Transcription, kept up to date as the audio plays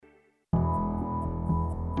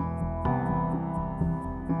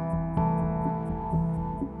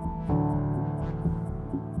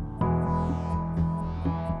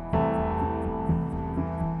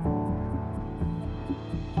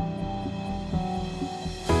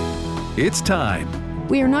It's time.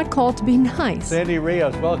 We are not called to be nice. Sandy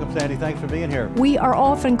Rios, welcome, Sandy. Thanks for being here. We are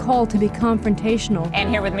often called to be confrontational. And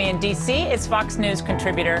here with me in D.C. is Fox News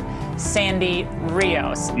contributor Sandy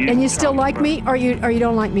Rios. And you still like me, or you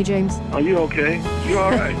don't like me, James? Are you okay? You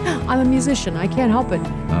all right? I'm a musician. I can't help it.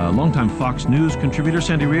 Longtime Fox News contributor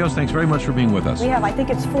Sandy Rios, thanks very much for being with us. We have, I think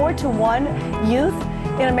it's 4-1 youth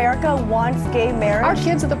in America wants gay marriage. Our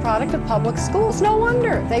kids are the product of public schools. No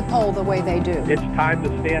wonder they poll the way they do. It's time to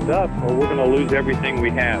stand up or we're going to lose everything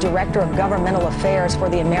we have. Director of Governmental Affairs for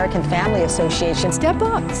the American Family Association. Step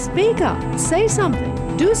up, speak up, say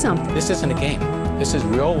something, do something. This isn't a game. This is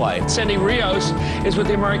real life. Sandy Rios is with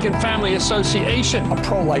the American Family Association. A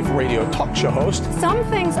pro-life radio talk show host. Some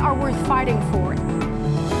things are worth fighting for.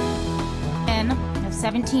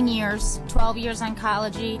 17 years, 12 years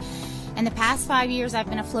oncology. In the past 5 years, I've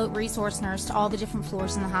been a float resource nurse to all the different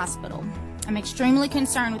floors in the hospital. I'm extremely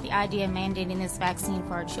concerned with the idea of mandating this vaccine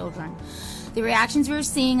for our children. The reactions we're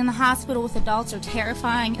seeing in the hospital with adults are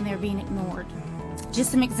terrifying and they're being ignored. Just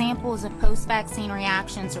some examples of post-vaccine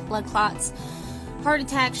reactions are blood clots, heart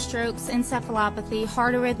attacks, strokes, encephalopathy,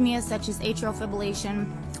 heart arrhythmias such as atrial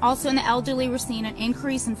fibrillation. Also in the elderly, we're seeing an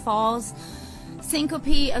increase in falls,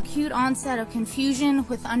 syncope, acute onset of confusion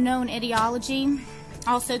with unknown etiology.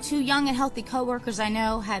 Also, 2 young and healthy coworkers I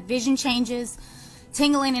know had vision changes,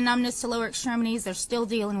 tingling and numbness to lower extremities they're still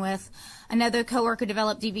dealing with. Another coworker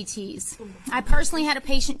developed DVTs. I personally had a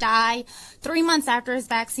patient die 3 months after his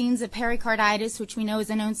vaccines of pericarditis, which we know is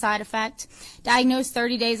a known side effect. Diagnosed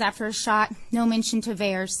 30 days after a shot, no mention to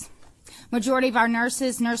VAERS. Majority of our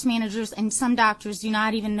nurses, nurse managers, and some doctors do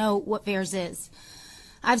not even know what VAERS is.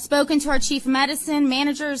 I've spoken to our chief of medicine,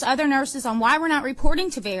 managers, other nurses on why we're not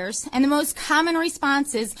reporting to VAERS, and the most common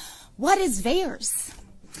response is, what is VAERS?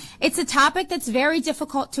 It's a topic that's very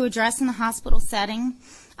difficult to address in the hospital setting.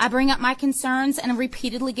 I bring up my concerns and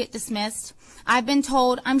repeatedly get dismissed. I've been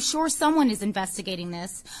told, I'm sure someone is investigating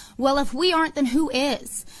this. Well, if we aren't, then who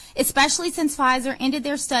is? Especially since Pfizer ended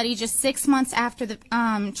their study just 6 months after the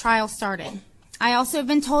trial started. I also have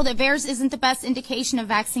been told that VAERS isn't the best indication of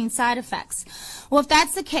vaccine side effects. Well, if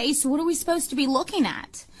that's the case, what are we supposed to be looking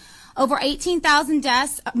at? Over 18,000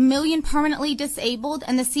 deaths, 1 million permanently disabled,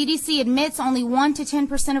 and the CDC admits only 1 to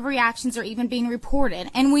 10% of reactions are even being reported.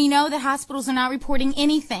 And we know that hospitals are not reporting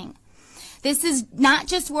anything. This is not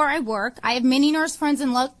just where I work. I have many nurse friends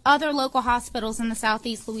in other local hospitals in the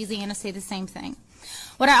southeast Louisiana say the same thing.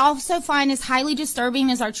 What I also find is highly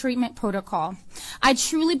disturbing is our treatment protocol. I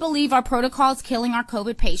truly believe our protocol is killing our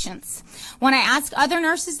COVID patients. When I ask other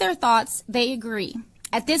nurses their thoughts, they agree.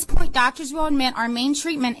 At this point, doctors will admit our main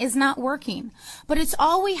treatment is not working, but it's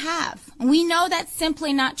all we have. And we know that's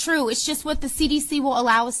simply not true. It's just what the CDC will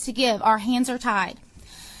allow us to give. Our hands are tied.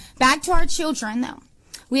 Back to our children, though.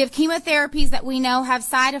 We have chemotherapies that we know have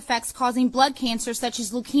side effects causing blood cancer, such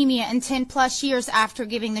as leukemia, in 10 plus years after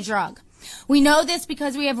giving the drug. We know this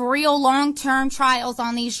because we have real long-term trials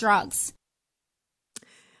on these drugs.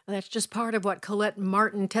 That's just part of what Colette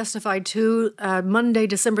Martin testified to Monday,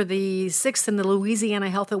 December the 6th in the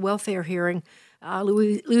Louisiana Health and Welfare hearing.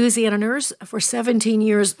 Louisiana nurse for 17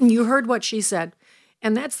 years. You heard what she said.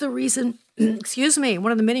 And that's the reason,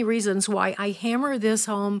 one of the many reasons why I hammer this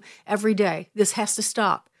home every day. This has to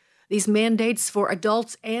stop. These mandates for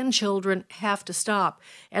adults and children have to stop.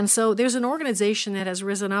 And so there's an organization that has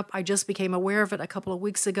risen up. I just became aware of it a couple of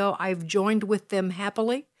weeks ago. I've joined with them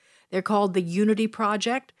happily. They're called the Unity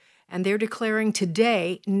Project, and they're declaring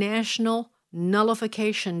today National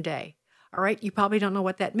Nullification Day. All right, you probably don't know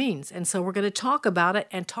what that means. And so we're going to talk about it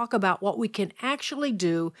and talk about what we can actually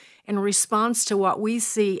do in response to what we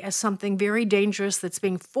see as something very dangerous that's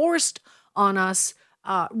being forced on us,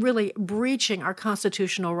 really breaching our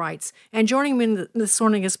constitutional rights. And joining me this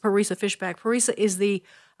morning is Parisa Fishback. Parisa is the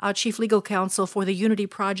chief legal counsel for the Unity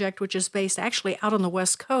Project, which is based actually out on the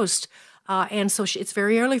West Coast. And so it's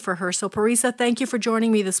very early for her. So Parisa, thank you for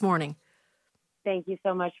joining me this morning. Thank you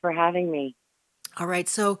so much for having me. All right.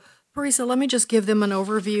 So Parisa, let me just give them an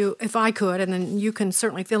overview, if I could, and then you can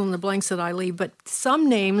certainly fill in the blanks that I leave. But some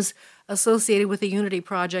names associated with the Unity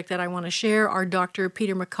Project that I want to share are Dr.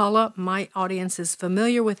 Peter McCullough. My audience is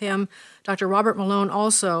familiar with him. Dr. Robert Malone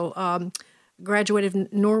also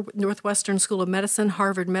graduated Northwestern School of Medicine,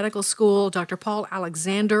 Harvard Medical School. Dr. Paul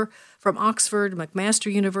Alexander from Oxford,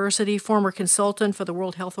 McMaster University, former consultant for the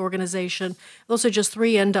World Health Organization. Those are just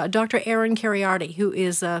three. And Dr. Aaron Kheriaty, who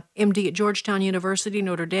is MD at Georgetown University,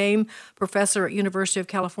 Notre Dame, professor at University of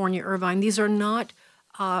California, Irvine. These are not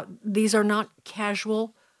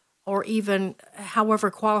casual or even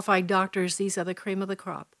however qualified doctors. These are the cream of the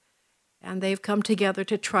crop. And they've come together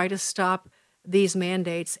to try to stop these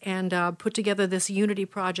mandates and put together this Unity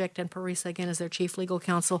Project, and Parisa, again, is their chief legal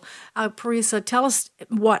counsel. Parisa, tell us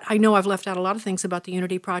I know I've left out a lot of things about the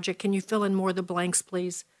Unity Project. Can you fill in more of the blanks,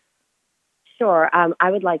 please? Sure.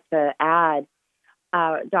 I would like to add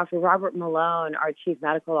Dr. Robert Malone, our chief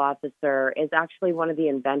medical officer, is actually one of the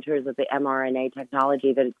inventors of the mRNA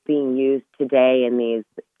technology that is being used today in these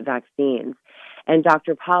vaccines. And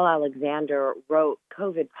Dr. Paul Alexander wrote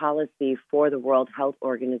COVID policy for the World Health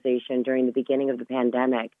Organization during the beginning of the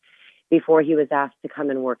pandemic before he was asked to come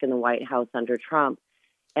and work in the White House under Trump,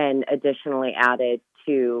 and additionally added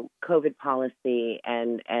to COVID policy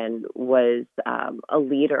and was a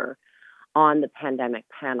leader on the pandemic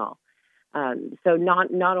panel. So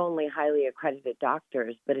not only highly accredited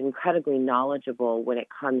doctors, but incredibly knowledgeable when it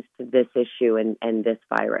comes to this issue and this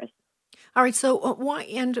virus. All right. So why?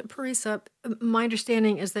 And Parisa, my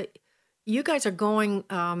understanding is that you guys are going.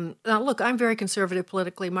 Now, look, I'm very conservative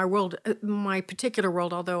politically. My particular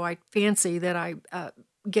world, although I fancy that I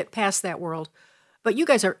get past that world, but you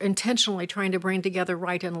guys are intentionally trying to bring together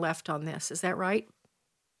right and left on this. Is that right?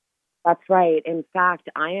 That's right. In fact,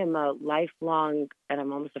 I am a lifelong, and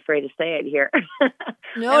I'm almost afraid to say it here.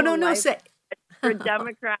 No, say for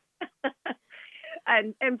Democrat,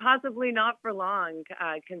 and possibly not for long,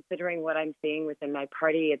 considering what I'm seeing within my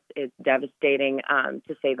party. It's devastating,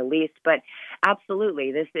 to say the least. But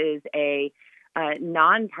absolutely, this is a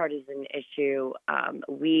nonpartisan issue.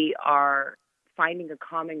 We are finding a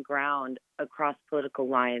common ground across political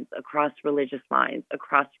lines, across religious lines,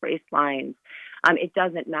 across race lines. It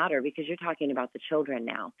doesn't matter because you're talking about the children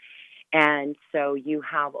now. And so you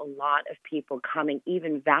have a lot of people coming,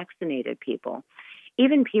 even vaccinated people,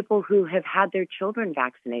 even people who have had their children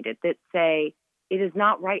vaccinated, that say it is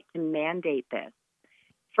not right to mandate this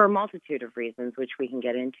for a multitude of reasons, which we can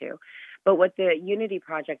get into. But what the Unity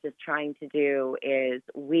Project is trying to do is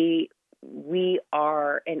we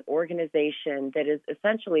are an organization that is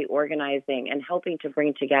essentially organizing and helping to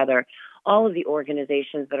bring together all of the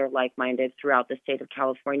organizations that are like-minded throughout the state of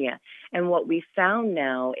California. And what we found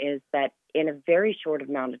now is that in a very short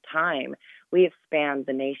amount of time, we have spanned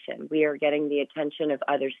the nation. We are getting the attention of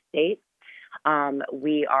other states.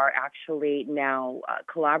 We are actually now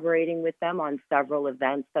collaborating with them on several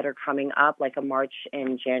events that are coming up, like a march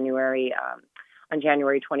in January, on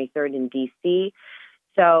January 23rd in D.C.,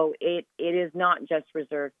 So it is not just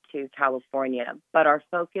reserved to California, but our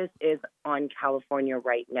focus is on California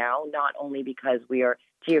right now, not only because we are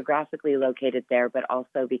geographically located there, but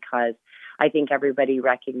also because I think everybody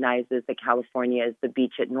recognizes that California is the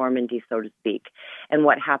beach at Normandy, so to speak. And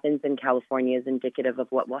what happens in California is indicative of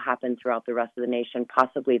what will happen throughout the rest of the nation,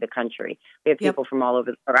 possibly the country. We have people from all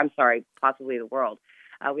over, possibly the world.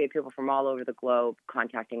 We have people from all over the globe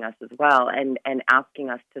contacting us as well and asking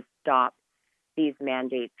us to stop these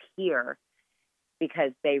mandates here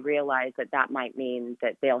because they realize that might mean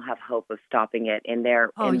that they'll have hope of stopping it in their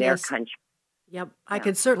country. Yep, I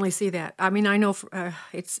could certainly see that. I mean, I know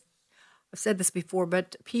I've said this before,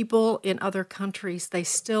 but people in other countries, they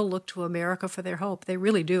still look to America for their hope. They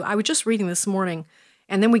really do. I was just reading this morning,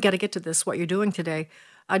 and then we got to get to this, what you're doing today.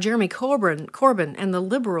 Jeremy Corbyn and the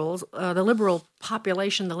liberals, the liberal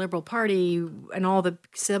population, the Liberal Party, and all the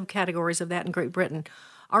subcategories of that in Great Britain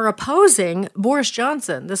are opposing Boris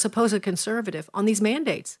Johnson, the supposed conservative, on these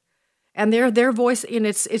mandates. And their voice, and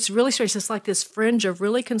it's really strange. It's like this fringe of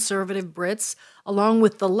really conservative Brits, along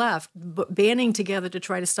with the left, banding together to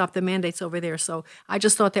try to stop the mandates over there. So I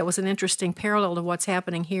just thought that was an interesting parallel to what's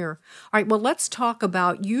happening here. All right, well, let's talk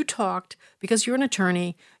about, because you're an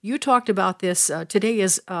attorney, you talked about this. Today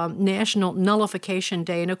is National Nullification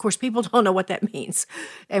Day. And of course, people don't know what that means.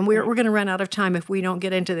 And we're going to run out of time if we don't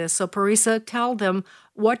get into this. So Parisa, tell them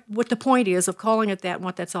what the point is of calling it that and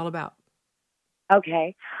what that's all about.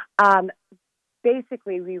 Okay.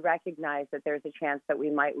 Basically, we recognize that there's a chance that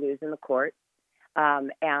we might lose in the court,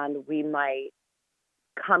 and we might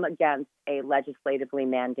come against a legislatively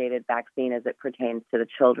mandated vaccine as it pertains to the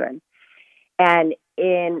children. And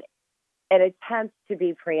in an attempt to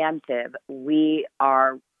be preemptive, we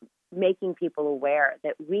are making people aware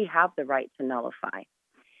that we have the right to nullify.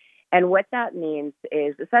 And what that means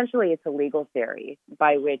is essentially it's a legal theory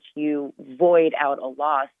by which you void out a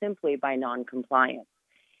law simply by noncompliance.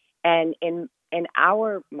 And in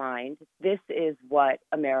our mind, this is what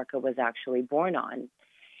America was actually born on.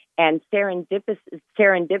 And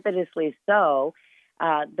serendipitously so,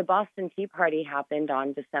 the Boston Tea Party happened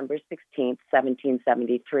on December 16th,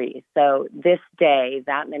 1773. So this day,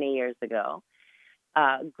 that many years ago,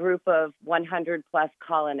 a group of 100 plus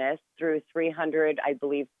colonists threw 300, I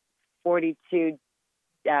believe, 42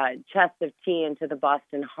 chests of tea into the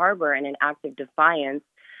Boston Harbor in an act of defiance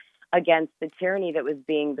against the tyranny that was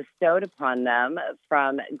being bestowed upon them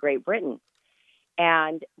from Great Britain.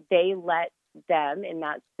 And they let them, in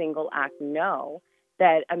that single act, know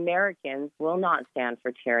that Americans will not stand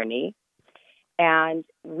for tyranny. And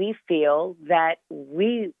we feel that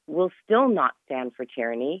we will still not stand for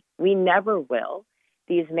tyranny. We never will.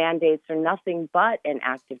 These mandates are nothing but an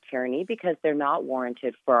act of tyranny because they're not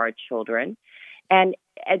warranted for our children. And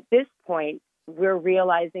at this point, we're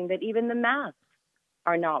realizing that even the masks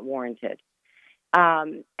are not warranted.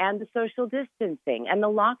 And the social distancing and the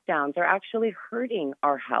lockdowns are actually hurting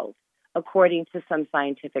our health, according to some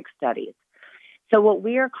scientific studies. So what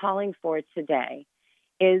we are calling for today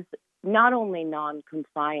is not only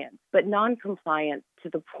non-compliance, but non-compliance to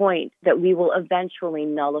the point that we will eventually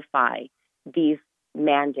nullify these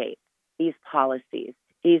mandates, these policies,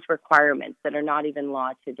 these requirements that are not even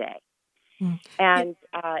law today. And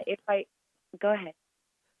go ahead.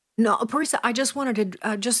 No, Parisa, I just wanted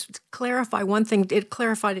to just clarify one thing. It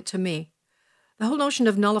clarified it to me. The whole notion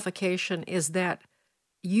of nullification is that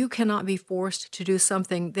you cannot be forced to do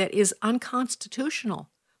something that is unconstitutional,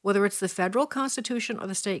 whether it's the federal constitution or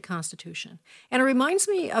the state constitution. And it reminds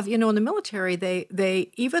me of, in the military,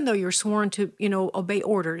 they even though you're sworn to, obey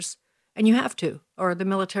orders, and you have to, or the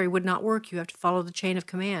military would not work, you have to follow the chain of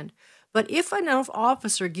command. But if an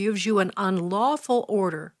officer gives you an unlawful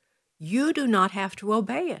order, you do not have to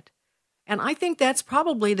obey it. And I think that's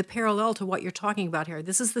probably the parallel to what you're talking about here.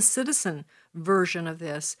 This is the citizen version of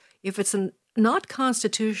this. If it's not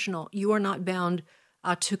constitutional, you are not bound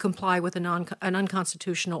to comply with an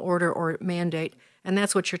unconstitutional order or mandate, and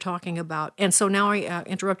that's what you're talking about. And so now I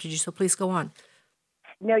interrupted you, so please go on.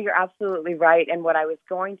 No, you're absolutely right. And what I was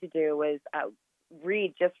going to do was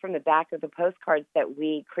read just from the back of the postcards that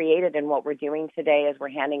we created, and what we're doing today is we're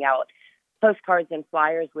handing out postcards and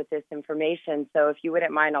flyers with this information. So if you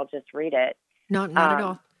wouldn't mind, I'll just read it. No, not at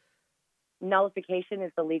all. Nullification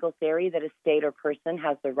is the legal theory that a state or person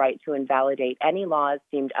has the right to invalidate any laws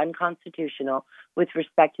deemed unconstitutional with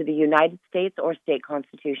respect to the United States or state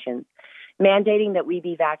constitutions, mandating that we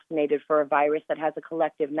be vaccinated for a virus that has a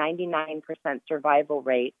collective 99% survival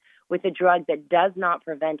rate with a drug that does not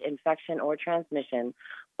prevent infection or transmission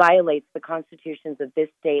violates the constitutions of this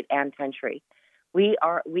state and country. We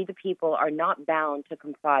the people are not bound to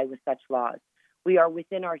comply with such laws. We are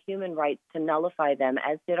within our human rights to nullify them,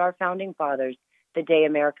 as did our founding fathers the day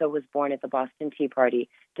America was born at the Boston Tea Party,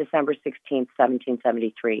 December 16,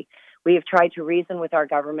 1773. We have tried to reason with our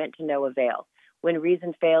government to no avail. When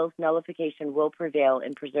reason fails, nullification will prevail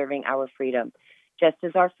in preserving our freedom. Just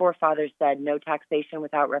as our forefathers said, no taxation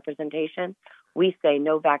without representation, we say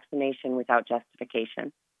no vaccination without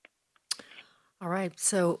justification. All right.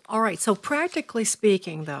 So practically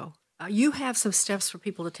speaking, though, you have some steps for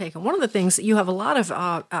people to take. And one of the things, you have a lot of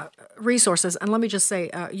resources. And let me just say,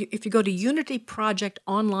 if you go to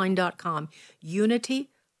unityprojectonline.com,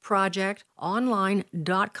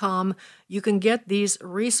 unityprojectonline.com, you can get these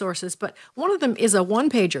resources. But one of them is a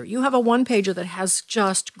one-pager. You have a one-pager that has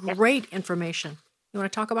just great information. You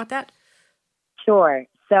want to talk about that? Sure.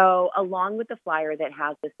 So along with the flyer that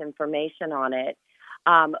has this information on it,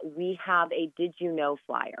 we have a Did You Know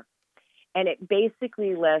flyer. And it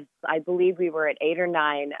basically lists, I believe we were at 8 or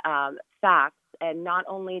 9 facts. And not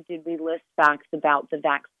only did we list facts about the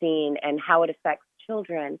vaccine and how it affects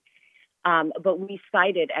children, but we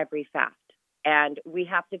cited every fact. And we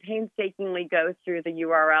have to painstakingly go through the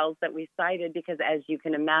URLs that we cited because, as you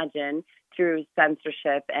can imagine, through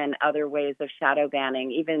censorship and other ways of shadow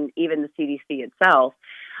banning, even the CDC itself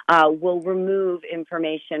will remove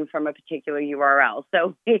information from a particular URL.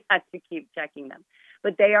 So we had to keep checking them.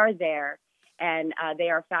 But they are there, and they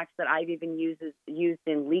are facts that I've even used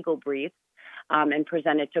in legal briefs and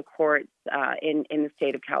presented to courts in the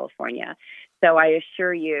state of California. So I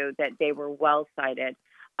assure you that they were well cited.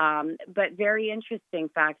 But very interesting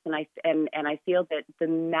facts, and I feel that the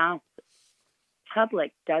mass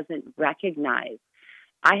public doesn't recognize.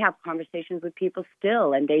 I have conversations with people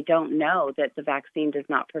still, and they don't know that the vaccine does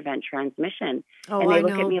not prevent transmission. Oh, and they I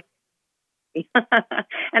look know. at me,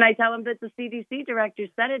 and I tell them that the CDC director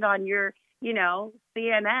said it on your,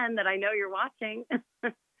 CNN that I know you're watching.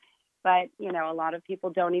 But, a lot of people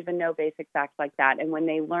don't even know basic facts like that. And when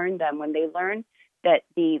they learn that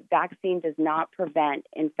the vaccine does not prevent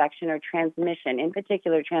infection or transmission, in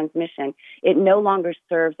particular transmission, it no longer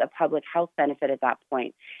serves a public health benefit at that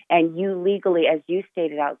point. And you legally, as you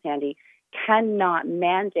stated out, Sandy, cannot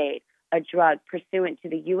mandate a drug pursuant to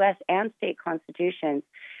the U.S. and state constitutions.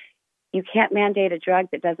 You can't mandate a drug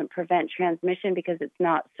that doesn't prevent transmission because it's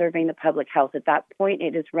not serving the public health. At that point,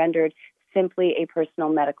 it is rendered simply a personal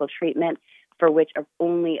medical treatment for which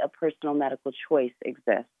only a personal medical choice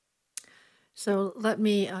exists. So let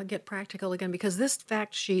me get practical again, because this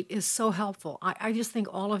fact sheet is so helpful. I just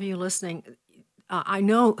think all of you listening, I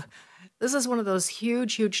know this is one of those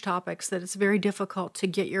huge, huge topics that it's very difficult to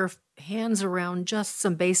get your hands around just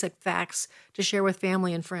some basic facts to share with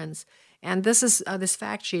family and friends. And this is this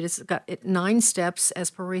fact sheet. It's got 9 steps,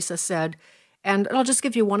 as Parisa said, and I'll just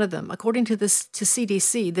give you one of them. According to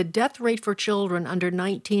CDC, the death rate for children under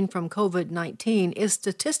 19 from COVID-19 is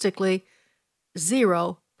statistically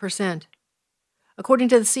 0%. According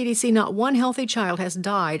to the CDC, not one healthy child has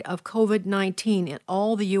died of COVID-19 in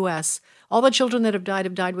all the U.S. All the children that have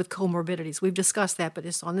died with comorbidities. We've discussed that, but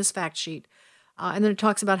it's on this fact sheet. And then it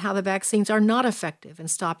talks about how the vaccines are not effective in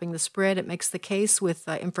stopping the spread. It makes the case with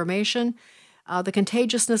information. The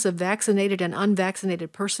contagiousness of vaccinated and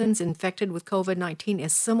unvaccinated persons infected with COVID-19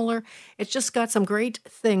 is similar. It's just got some great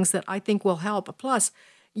things that I think will help. Plus,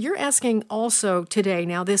 you're asking also today,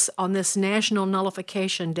 now on this National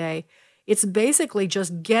Nullification Day, it's basically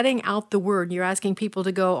just getting out the word. You're asking people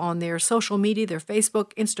to go on their social media, their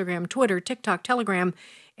Facebook, Instagram, Twitter, TikTok, Telegram,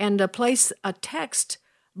 and place a text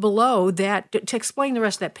below that to explain the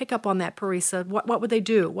rest of that. Pick up on that, Parisa. What would they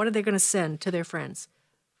do? What are they going to send to their friends?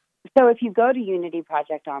 So if you go to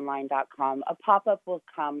unityprojectonline.com, a pop-up will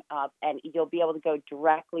come up, and you'll be able to go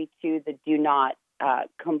directly to the do not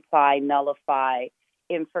comply, nullify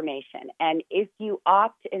information. And if you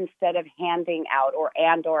opt, instead of handing out or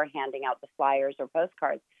handing out the flyers or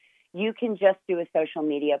postcards, you can just do a social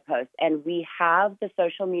media post. And we have the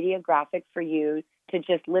social media graphic for you to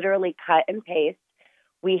just literally cut and paste.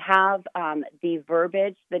 We have the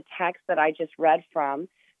verbiage, the text that I just read from,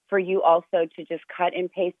 for you also to just cut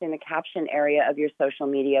and paste in the caption area of your social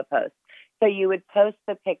media post. So you would post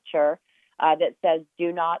the picture that says,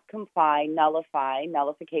 do not comply, nullify.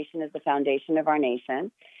 Nullification is the foundation of our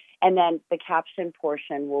nation. And then the caption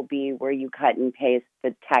portion will be where you cut and paste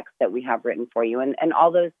the text that we have written for you. And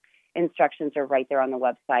all those instructions are right there on the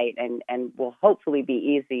website and will hopefully be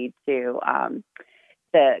easy to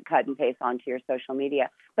cut and paste onto your social media.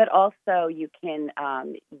 But also you can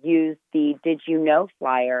use the Did You Know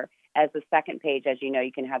flyer as a second page. As you know,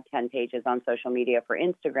 you can have 10 pages on social media for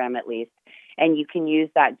Instagram at least. And you can use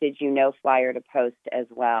that Did You Know flyer to post as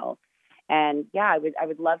well. And yeah, I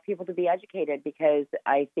would love people to be educated, because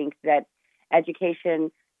I think that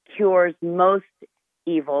education cures most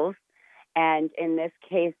evils. And in this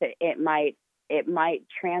case, it might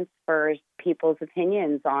transfer people's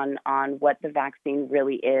opinions on what the vaccine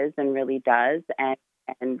really is and really does,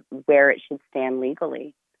 and where it should stand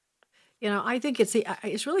legally. You know, I think it's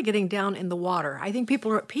really getting down in the water. I think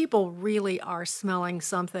people really are smelling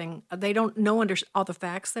something. They don't know all the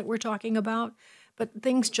facts that we're talking about, but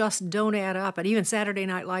things just don't add up. And even Saturday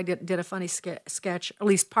Night Live did a funny sketch, at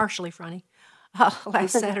least partially funny,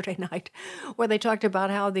 last Saturday night, where they talked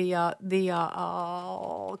about how the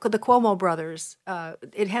Cuomo brothers,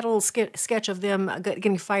 it had a little sketch of them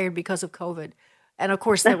getting fired because of COVID. And of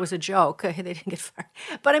course, that was a joke. They didn't get fired.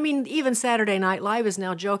 But I mean, even Saturday Night Live is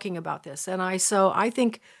now joking about this. And I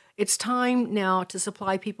think it's time now to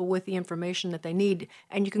supply people with the information that they need.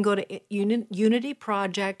 And you can go to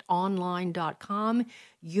unityprojectonline.com,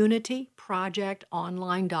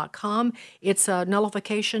 unityprojectonline.com. It's a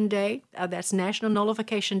nullification day. That's National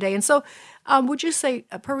Nullification Day. And so would you say,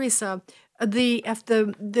 Parisa,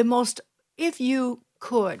 if you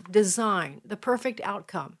could design the perfect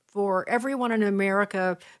outcome for everyone in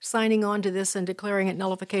America signing on to this and declaring it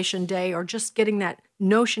Nullification Day, or just getting that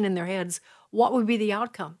notion in their heads, what would be the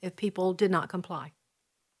outcome if people did not comply?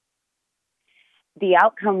 The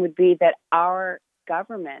outcome would be that our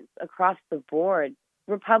governments across the board,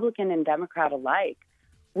 Republican and Democrat alike,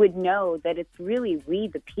 would know that it's really we,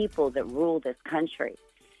 the people, that rule this country.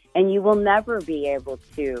 And you will never be able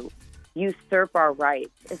to usurp our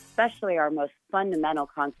rights, especially our most fundamental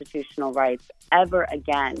constitutional rights, ever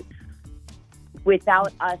again,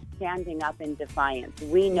 without us standing up in defiance.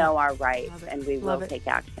 We know our rights, and we will take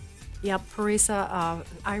action. Yep, Parisa,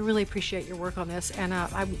 I really appreciate your work on this, and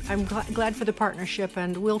I'm glad for the partnership,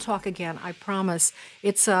 and we'll talk again, I promise.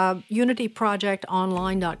 It's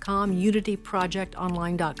unityprojectonline.com,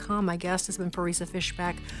 unityprojectonline.com. My guest has been Parisa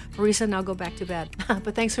Fishback. Parisa, now go back to bed.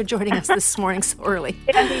 But thanks for joining us this morning so early.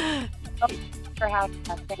 For having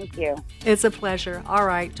us. Thank you. It's a pleasure. All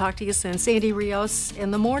right, talk to you soon. Sandy Rios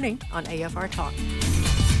in the morning on AFR Talk.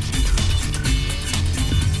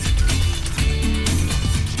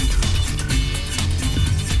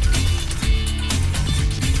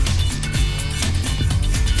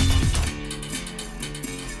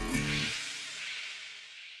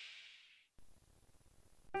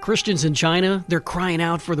 Christians in China, they're crying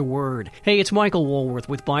out for the word. Hey, it's Michael Woolworth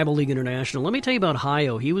with Bible League International. Let me tell you about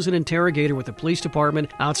Hayo. He was an interrogator with the police department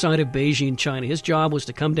outside of Beijing, China. His job was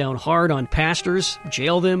to come down hard on pastors,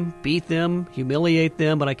 jail them, beat them, humiliate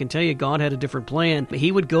them, but I can tell you God had a different plan.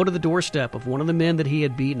 He would go to the doorstep of one of the men that he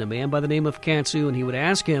had beaten, a man by the name of Katsu, and he would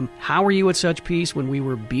ask him, how are you at such peace when we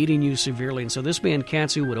were beating you severely? And so this man,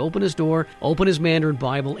 Katsu, would open his door, open his Mandarin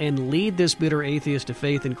Bible, and lead this bitter atheist to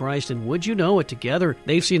faith in Christ. And would you know it, together,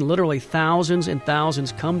 they've seen literally thousands and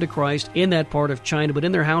thousands come to Christ in that part of China. But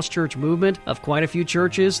in their house church movement of quite a few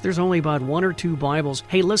churches, there's only about 1 or 2 Bibles.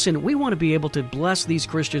 Hey, listen, we want to be able to bless these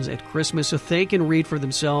Christians at Christmas so they can read for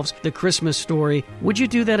themselves the Christmas story. Would you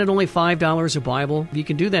do that at only $5 a Bible? You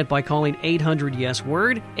can do that by calling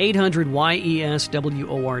 800-YES-WORD,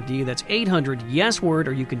 800-YES-WORD. That's 800-YES-WORD,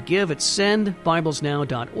 or you can give at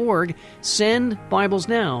sendbiblesnow.org,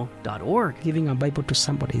 sendbiblesnow.org. Giving a Bible to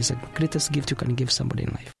somebody is the greatest gift you can give somebody in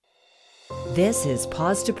life. This is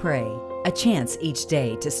Pause to Pray, a chance each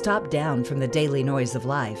day to stop down from the daily noise of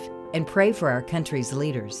life and pray for our country's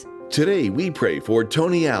leaders. Today, we pray for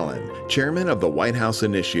Tony Allen, chairman of the White House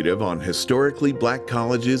Initiative on Historically Black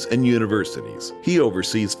Colleges and Universities. He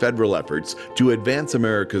oversees federal efforts to advance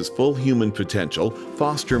America's full human potential,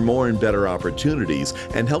 foster more and better opportunities,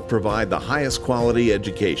 and help provide the highest quality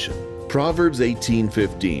education. Proverbs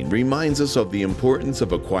 18:15 reminds us of the importance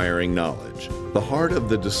of acquiring knowledge. The heart of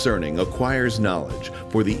the discerning acquires knowledge,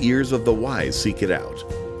 for the ears of the wise seek it out.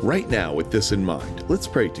 Right now, with this in mind, let's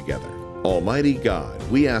pray together. Almighty God,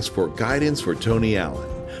 we ask for guidance for Tony Allen.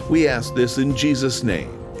 We ask this in Jesus'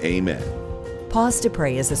 name. Amen. Pause to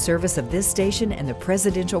Pray is a service of this station and the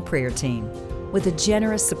Presidential Prayer Team. With the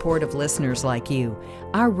generous support of listeners like you,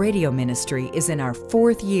 our radio ministry is in our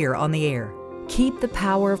 4th year on the air. Keep the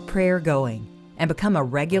power of prayer going and become a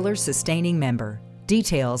regular sustaining member.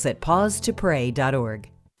 Details at pausetopray.org.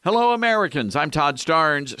 Hello, Americans. I'm Todd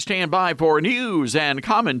Starnes. Stand by for news and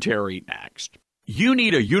commentary next. You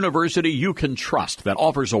need a university you can trust that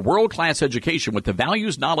offers a world-class education with the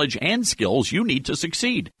values, knowledge, and skills you need to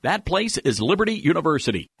succeed. That place is Liberty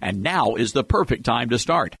University, and now is the perfect time to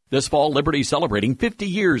start. This fall, Liberty is celebrating 50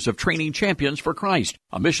 years of training champions for Christ,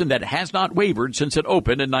 a mission that has not wavered since it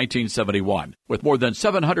opened in 1971. With more than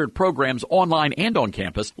 700 programs online and on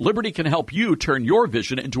campus, Liberty can help you turn your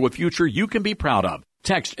vision into a future you can be proud of.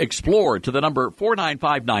 Text EXPLORE to the number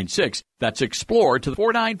 49596. That's EXPLORE to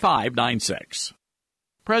 49596.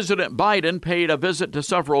 President Biden paid a visit to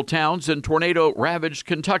several towns in tornado-ravaged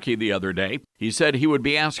Kentucky the other day. He said he would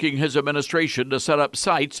be asking his administration to set up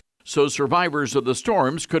sites so survivors of the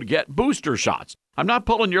storms could get booster shots. I'm not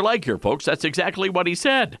pulling your leg here, folks. That's exactly what he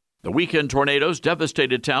said. The weekend tornadoes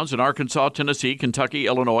devastated towns in Arkansas, Tennessee, Kentucky,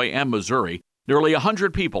 Illinois, and Missouri. Nearly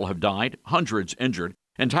 100 people have died, hundreds injured.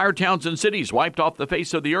 Entire towns and cities wiped off the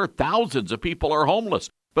face of the earth. Thousands of people are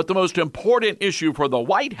homeless. But the most important issue for the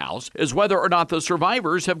White House is whether or not the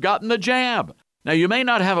survivors have gotten the jab. Now, you may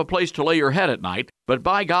not have a place to lay your head at night, but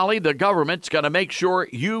by golly, the government's going to make sure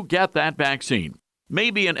you get that vaccine.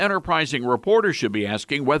 Maybe an enterprising reporter should be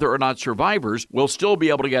asking whether or not survivors will still be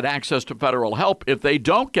able to get access to federal help if they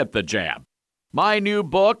don't get the jab. My new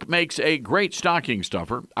book makes a great stocking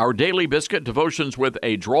stuffer. Our Daily Biscuit Devotions with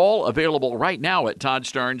a Drawl, available right now at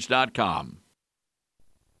toddstarnes.com.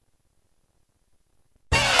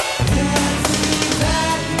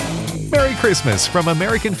 Merry Christmas from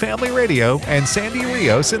American Family Radio and Sandy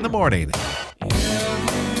Rios in the morning.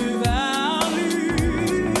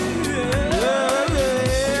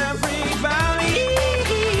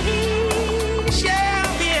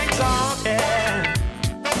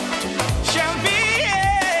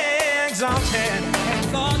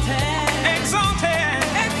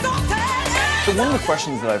 So one of the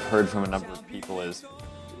questions that I've heard from a number of people is,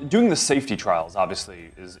 doing the safety trials obviously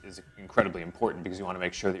is incredibly important because you want to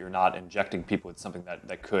make sure that you're not injecting people with something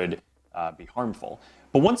that could be harmful.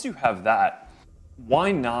 But once you have that,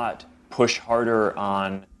 why not push harder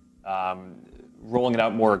on rolling it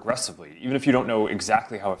out more aggressively? Even if you don't know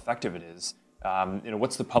exactly how effective it is,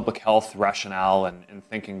 what's the public health rationale and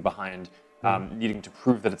thinking behind needing to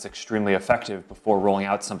prove that it's extremely effective before rolling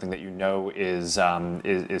out something that you know is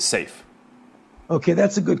safe? Okay,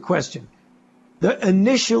 that's a good question. The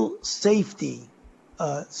initial safety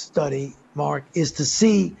study, Mark, is to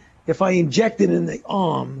see if I inject it in the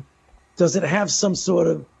arm, does it have some sort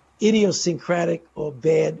of idiosyncratic or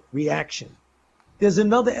bad reaction? There's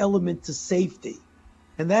another element to safety,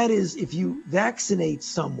 and that is if you vaccinate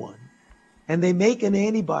someone and they make an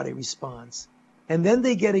antibody response and then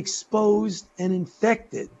they get exposed and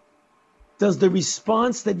infected, does the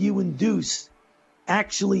response that you induce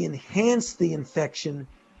actually enhance the infection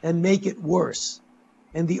and make it worse?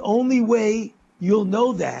 And the only way you'll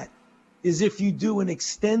know that is if you do an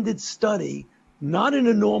extended study, not in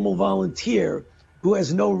a normal volunteer who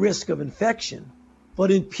has no risk of infection,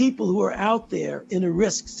 but in people who are out there in a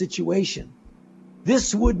risk situation.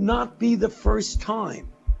 This would not be the first time,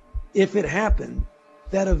 if it happened,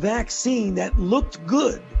 that a vaccine that looked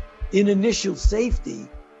good in initial safety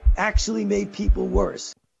actually made people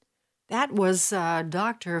worse. That was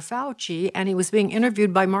Dr. Fauci, and he was being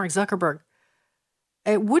interviewed by Mark Zuckerberg.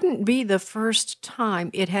 It wouldn't be the first time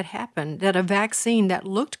it had happened that a vaccine that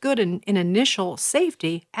looked good in initial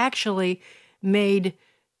safety actually made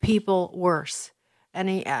people worse. And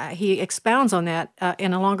he expounds on that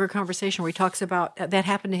in a longer conversation where he talks about that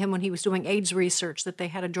happened to him when he was doing AIDS research, that they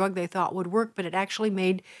had a drug they thought would work, but it actually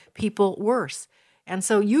made people worse. And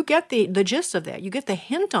so you get the gist of that. You get the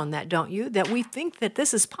hint on that, don't you? That we think that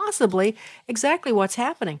this is possibly exactly what's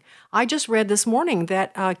happening. I just read this morning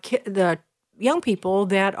that the young people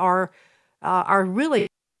that are really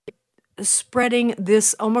spreading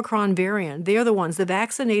this Omicron variant. They're the ones, the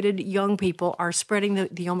vaccinated young people are spreading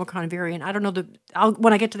the Omicron variant. I don't know,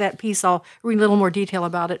 when I get to that piece, I'll read a little more detail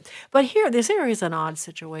about it. But here, this area is an odd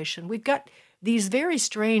situation. We've got these very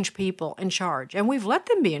strange people in charge, and we've let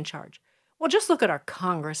them be in charge. Well, just look at our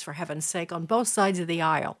Congress, for heaven's sake, on both sides of the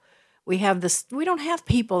aisle. We don't have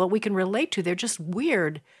people that we can relate to. They're just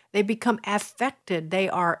weird. They become affected. They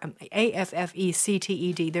are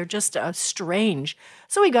AFFECTED. They're just strange.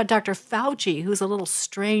 So we got Dr. Fauci, who's a little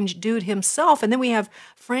strange dude himself. And then we have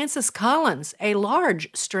Francis Collins, a large,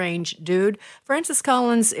 strange dude. Francis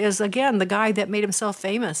Collins is, again, the guy that made himself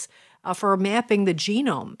famous for mapping the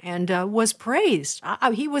genome and was praised.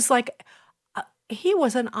 He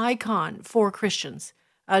was an icon for Christians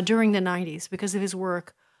during the 90s because of his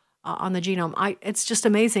work on the genome. It's just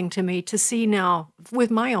amazing to me to see now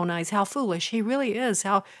with my own eyes how foolish he really is,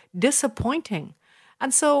 how disappointing.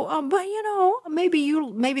 And so, but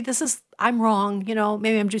maybe this is, I'm wrong,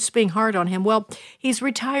 maybe I'm just being hard on him. Well, he's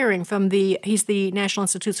retiring he's the National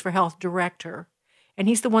Institutes for Health director. And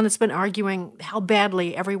he's the one that's been arguing how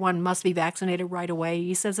badly everyone must be vaccinated right away.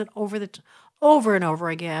 He says it over and over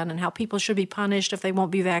again, and how people should be punished if they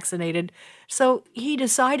won't be vaccinated. So he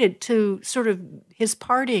decided to sort of his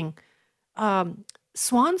parting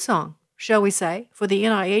swan song, shall we say, for the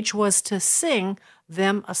NIH was to sing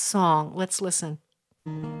them a song. Let's listen.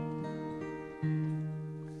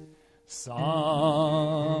 Somewhere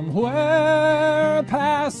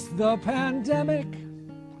past the pandemic,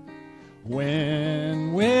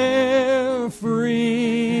 when we're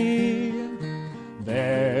free,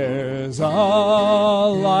 there's a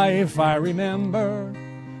life I remember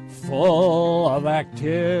full of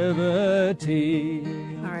activity.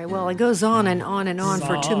 All right, well, it goes on and on and on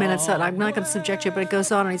for 2 minutes. I'm not going to subject you, but it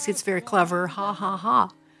goes on, and it's very clever. Ha, ha,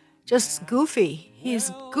 ha. Just goofy.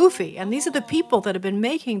 He's goofy. And these are the people that have been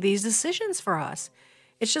making these decisions for us.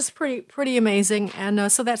 It's just pretty amazing.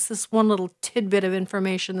 And so that's this one little tidbit of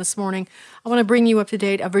information this morning. I want to bring you up to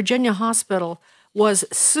date. A Virginia hospital was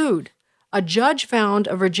sued. A judge found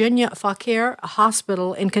a Virginia Fauquier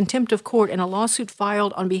Hospital in contempt of court in a lawsuit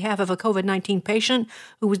filed on behalf of a COVID-19 patient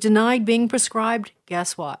who was denied being prescribed,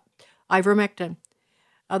 guess what, ivermectin.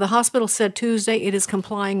 The hospital said Tuesday it is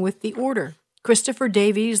complying with the order. Christopher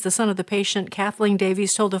Davies, the son of the patient, Kathleen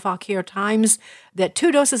Davies, told the Fauquier Times that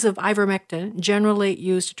 2 doses of ivermectin, generally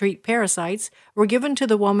used to treat parasites, were given to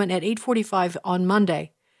the woman at 8:45 on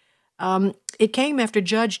Monday. It came after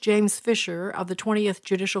Judge James Fisher of the 20th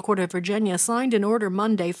Judicial Court of Virginia signed an order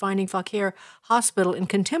Monday finding Fauquier Hospital in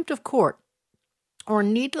contempt of court or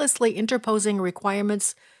needlessly interposing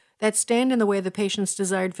requirements that stand in the way of the patient's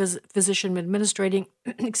desired physician administrating,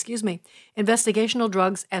 investigational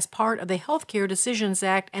drugs as part of the Healthcare Decisions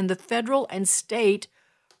Act and the Federal and State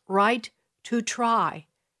Right to Try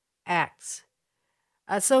Acts.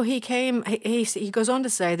 So he goes on to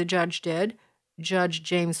say, the judge did, Judge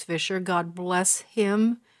James Fisher, God bless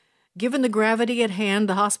him. Given the gravity at hand,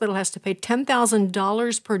 the hospital has to pay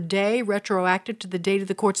 $10,000 per day, retroactive to the date of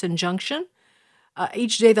the court's injunction.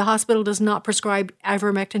 Each day the hospital does not prescribe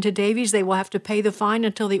ivermectin to Davies, they will have to pay the fine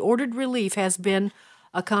until the ordered relief has been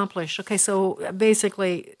accomplished. Okay, so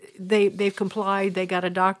basically they've complied. They got a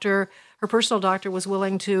doctor. Her personal doctor was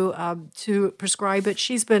willing to prescribe it.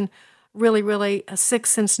 She's been really, really sick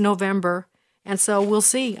since November. And so we'll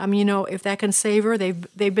see. I mean, if that can save her.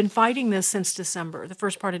 They've been fighting this since December, the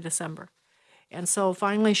first part of December. And so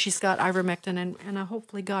finally she's got ivermectin, and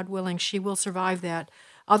hopefully, God willing, she will survive that.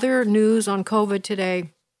 Other news on COVID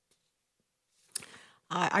today.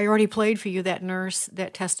 I already played for you that nurse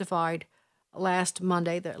that testified last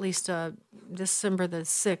Monday, at least December the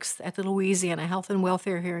 6th, at the Louisiana Health and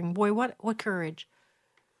Welfare hearing. Boy, what courage.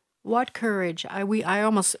 What courage.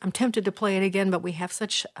 I'm tempted to play it again, but we have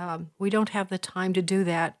we don't have the time to do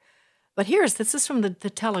that. But this is from the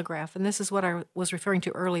Telegraph, and this is what I was referring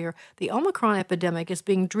to earlier. The Omicron epidemic is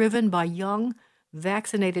being driven by young,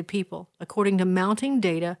 vaccinated people, according to mounting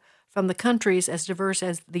data from the countries as diverse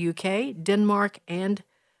as the UK, Denmark, and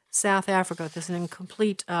South Africa. There's an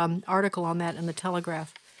incomplete article on that in the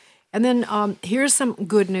Telegraph. And then here's some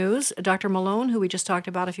good news. Dr. Malone, who we just talked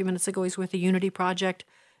about a few minutes ago, he's with the Unity Project,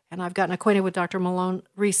 and I've gotten acquainted with Dr. Malone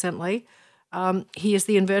recently. He is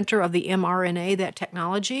the inventor of the mRNA, that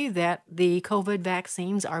technology that the COVID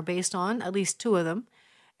vaccines are based on, at least 2 of them.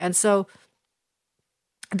 And so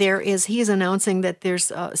he is announcing that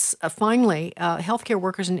there's finally healthcare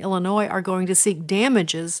workers in Illinois are going to seek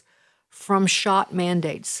damages from shot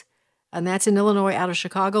mandates. And that's in Illinois out of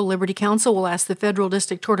Chicago. Liberty Counsel will ask the Federal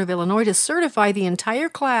District Court of Illinois to certify the entire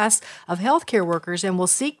class of healthcare workers and will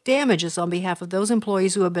seek damages on behalf of those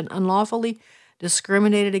employees who have been unlawfully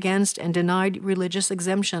discriminated against and denied religious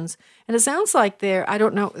exemptions. And it sounds like I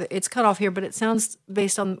don't know, it's cut off here, but it sounds,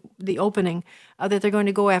 based on the opening, that they're going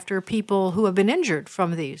to go after people who have been injured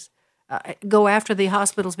from these, go after the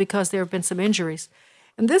hospitals because there have been some injuries.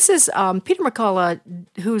 And this is Peter McCullough,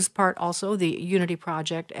 who's part also the Unity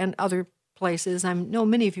Project and other places. I know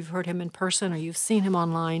many of you have heard him in person or you've seen him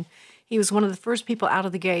online. He was one of the first people out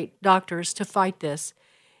of the gate, doctors, to fight this.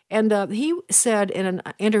 And he said in an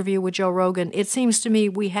interview with Joe Rogan, "It seems to me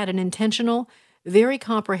we had an intentional, very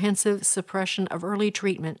comprehensive suppression of early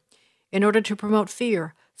treatment in order to promote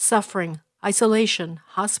fear, suffering, isolation,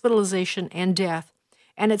 hospitalization, and death.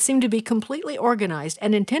 And it seemed to be completely organized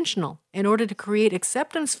and intentional in order to create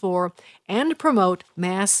acceptance for and promote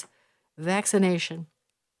mass vaccination."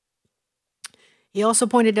 He also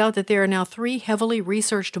pointed out that there are now 3 heavily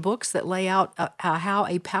researched books that lay out how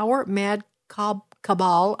a power-mad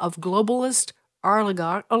cabal of globalist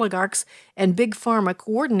oligarchs and big pharma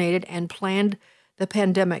coordinated and planned the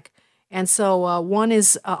pandemic. And so one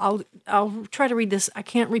is, I'll try to read this. I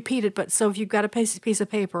can't repeat it, but so if you've got a piece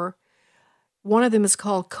of paper, one of them is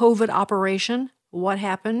called COVID Operation, What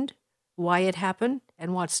Happened, Why It Happened,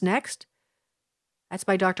 and What's Next. That's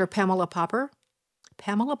by Dr. Pamela Popper.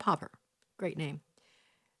 Pamela Popper, great name.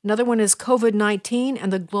 Another one is COVID-19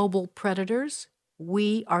 and the Global Predators,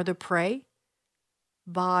 We Are the Prey,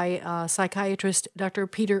 by psychiatrist Dr.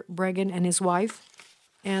 Peter Breggin and his wife.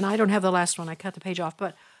 And I don't have the last one. I cut the page off.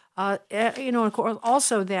 But,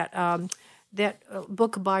 also that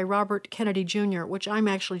book by Robert Kennedy Jr., which I'm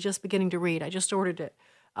actually just beginning to read. I just ordered it,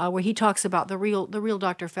 where he talks about the real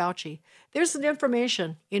Dr. Fauci. There's some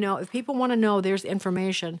information. If people want to know, there's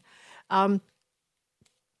information. Let's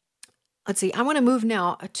see. I want to move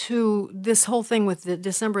now to this whole thing with the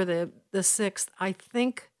December the 6th. I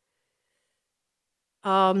think...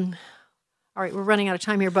 all right, we're running out of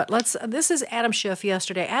time here, but this is Adam Schiff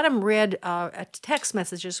yesterday. Adam read text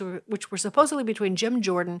messages which were supposedly between Jim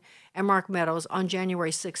Jordan and Mark Meadows on January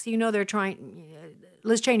 6th. They're trying,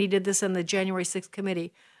 Liz Cheney did this in the January 6th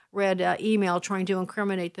committee, read email trying to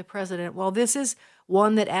incriminate the president. Well, this is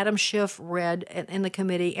one that Adam Schiff read in the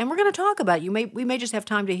committee, and we're going to talk about it. We may just have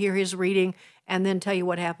time to hear his reading and then tell you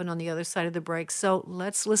what happened on the other side of the break. So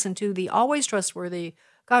let's listen to the always trustworthy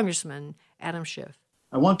Congressman Adam Schiff.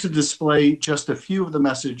 I want to display just a few of the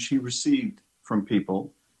message he received from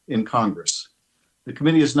people in Congress. The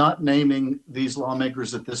committee is not naming these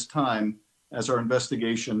lawmakers at this time as our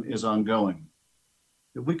investigation is ongoing.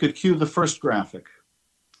 If we could cue the first graphic.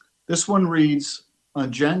 This one reads,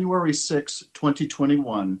 on January 6,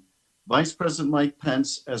 2021, Vice President Mike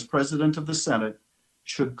Pence, as President of the Senate,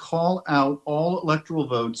 should call out all electoral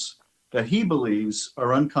votes that he believes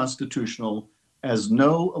are unconstitutional as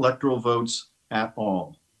no electoral votes at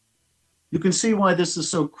all. You can see why this is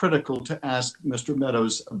so critical to ask Mr.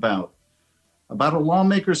 Meadows about a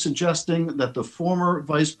lawmaker suggesting that the former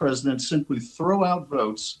vice president simply throw out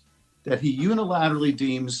votes that he unilaterally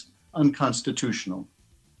deems unconstitutional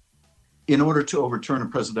in order to overturn a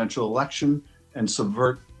presidential election and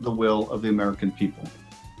subvert the will of the American people.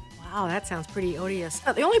 Wow, that sounds pretty odious.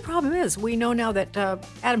 The only problem is we know now that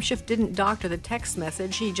Adam Schiff didn't doctor the text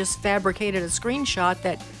message. He just fabricated a screenshot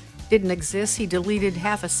that didn't exist. He deleted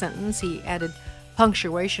half a sentence. He added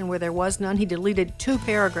punctuation where there was none. He deleted 2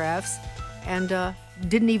 paragraphs and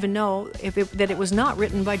didn't even know that it was not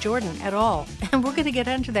written by Jordan at all. And we're going to get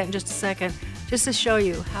into that in just a second, just to show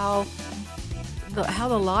you how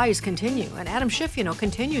the lies continue. And Adam Schiff,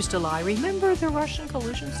 continues to lie. Remember the Russian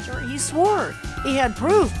collusion story? He swore he had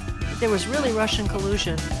proof that there was really Russian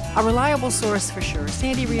collusion. A reliable source for sure.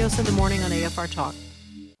 Sandy Rios in the morning on AFR Talk.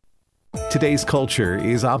 Today's culture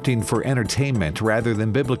is opting for entertainment rather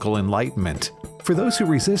than biblical enlightenment. For those who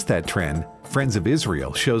resist that trend, Friends of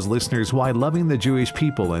Israel shows listeners why loving the Jewish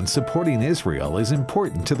people and supporting Israel is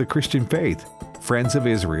important to the Christian faith. Friends of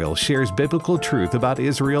Israel shares biblical truth about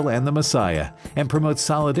Israel and the Messiah and promotes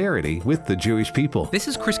solidarity with the Jewish people. This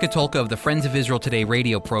is Chris Katulka of the Friends of Israel Today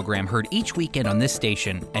radio program, heard each weekend on this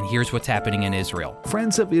station, and here's what's happening in Israel.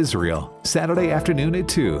 Friends of Israel, Saturday afternoon at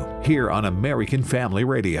 2, here on American Family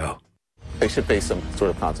Radio. They should face some sort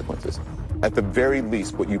of consequences. At the very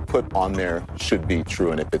least, what you put on there should be true,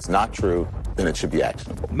 and if it's not true, then it should be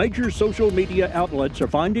actionable. Major social media outlets are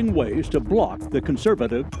finding ways to block the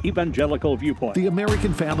conservative evangelical viewpoint. The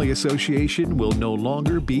American Family Association will no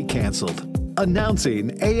longer be canceled.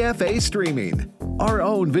 Announcing AFA Streaming, our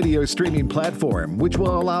own video streaming platform, which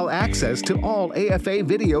will allow access to all AFA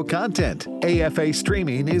video content. AFA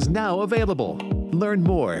Streaming is now available. Learn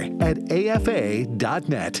more at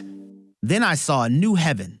afa.net. Then I saw a new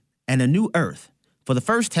heaven and a new earth, for the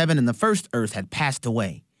first heaven and the first earth had passed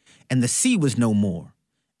away, and the sea was no more.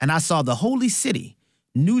 And I saw the holy city,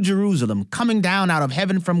 New Jerusalem, coming down out of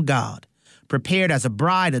heaven from God, prepared as a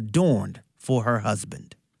bride adorned for her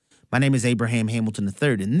husband. My name is Abraham Hamilton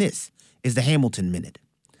III, and this is the Hamilton Minute.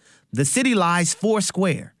 The city lies 4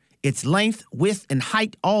 square, its length, width, and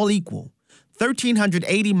height all equal,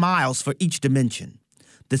 1,380 miles for each dimension.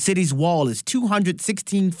 The city's wall is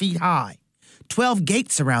 216 feet high. 12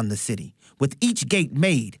 gates surround the city, with each gate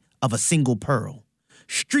made of a single pearl.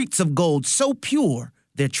 Streets of gold so pure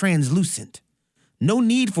they're translucent. No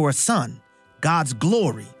need for a sun. God's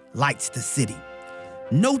glory lights the city.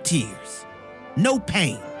 No tears, no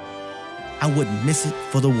pain. I wouldn't miss it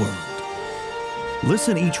for the world.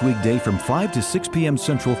 Listen each weekday from 5 to 6 p.m.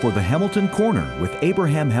 Central for the Hamilton Corner with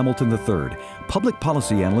Abraham Hamilton III, Public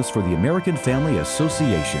Policy Analyst for the American Family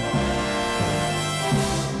Association.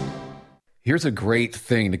 Here's a great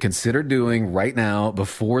thing to consider doing right now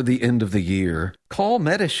before the end of the year. Call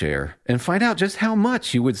Medi-Share and find out just how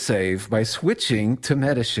much you would save by switching to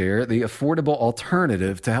Medi-Share, the affordable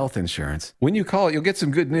alternative to health insurance. When you call, you'll get some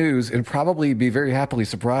good news and probably be very happily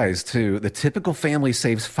surprised, too. The typical family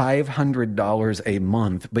saves $500 a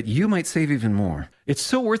month, but you might save even more. It's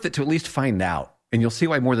so worth it to at least find out. And you'll see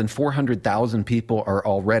why more than 400,000 people are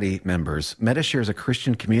already members. Medi-Share is a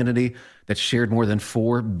Christian community that's shared more than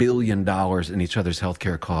 $4 billion in each other's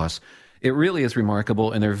healthcare costs. It really is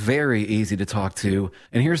remarkable, and they're very easy to talk to.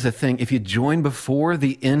 And here's the thing. If you join before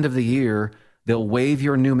the end of the year, they'll waive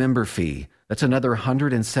your new member fee. That's another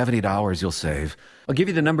 $170 you'll save. I'll give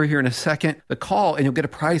you the number here in a second. The call, and you'll get a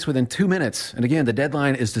price within 2 minutes. And again, the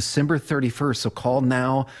deadline is December 31st, so call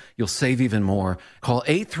now. You'll save even more. Call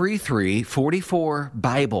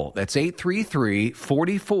 833-44-BIBLE. That's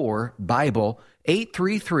 833-44-BIBLE.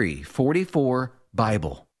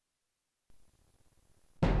 833-44-BIBLE.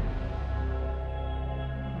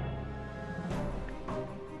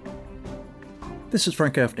 This is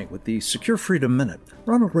Frank Gaffney with the Secure Freedom Minute.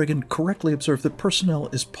 Ronald Reagan correctly observed that personnel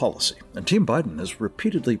is policy, and Team Biden has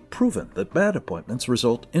repeatedly proven that bad appointments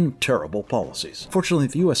result in terrible policies. Fortunately,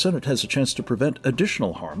 the U.S. Senate has a chance to prevent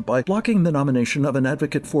additional harm by blocking the nomination of an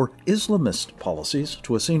advocate for Islamist policies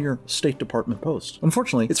to a senior State Department post.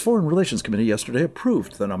 Unfortunately, its Foreign Relations Committee yesterday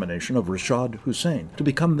approved the nomination of Rashad Hussain to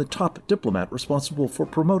become the top diplomat responsible for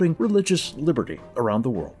promoting religious liberty around the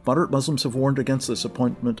world. Moderate Muslims have warned against this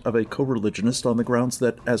appointment of a co-religionist on the grounds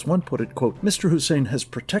that, as one put it, quote, Mr. Hussain has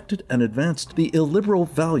protected and advanced the illiberal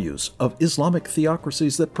values of Islamic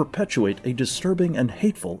theocracies that perpetuate a disturbing and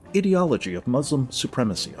hateful ideology of Muslim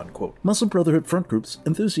supremacy, unquote. Muslim Brotherhood front groups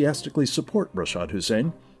enthusiastically support Rashad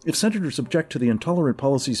Hussain. If senators object to the intolerant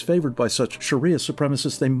policies favored by such Sharia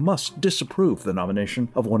supremacists, they must disapprove the nomination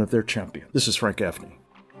of one of their champions. This is Frank Gaffney.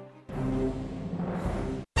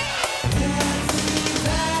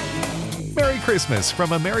 Merry Christmas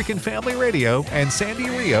from American Family Radio and Sandy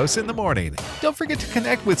Rios in the Morning. Don't forget to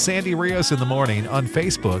connect with Sandy Rios in the Morning on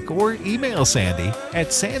Facebook or email Sandy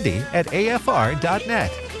at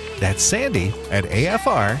sandy@afr.net. That's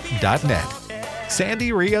sandy@afr.net.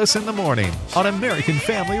 Sandy Rios in the Morning on American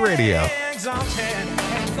Family Radio.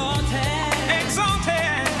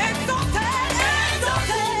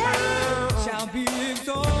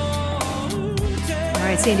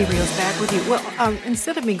 All right, Sandy Rios back with you. Well,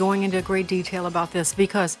 instead of me going into great detail about this,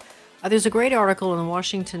 because there's a great article in the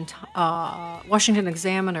Washington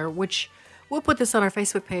Examiner, which we'll put this on our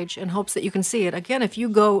Facebook page in hopes that you can see it. Again, if you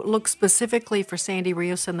go look specifically for Sandy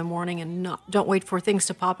Rios in the Morning and don't wait for things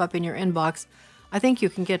to pop up in your inbox, I think you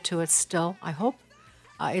can get to it still, I hope.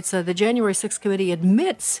 It's the January 6th committee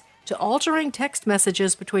admits to altering text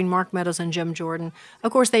messages between Mark Meadows and Jim Jordan.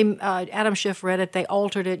 Of course, Adam Schiff read it. They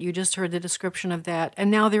altered it. You just heard the description of that.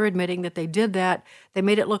 And now they're admitting that they did that. They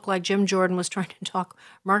made it look like Jim Jordan was trying to talk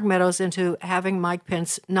Mark Meadows into having Mike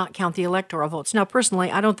Pence not count the electoral votes. Now,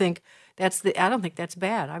 personally, I don't think that's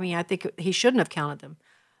bad. I mean, I think he shouldn't have counted them.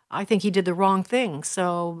 I think he did the wrong thing.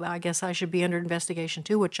 So I guess I should be under investigation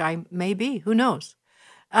too, which I may be. Who knows?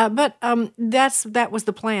 But that was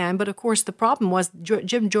the plan. But of course, the problem was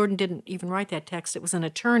Jim Jordan didn't even write that text. It was an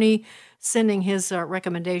attorney sending his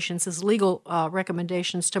recommendations, his legal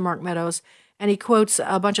recommendations to Mark Meadows, and he quotes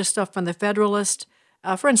a bunch of stuff from the Federalist.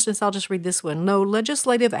 For instance, I'll just read this one. No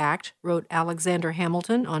legislative act, wrote Alexander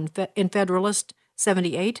Hamilton in Federalist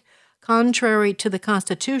 78, contrary to the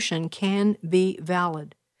Constitution, can be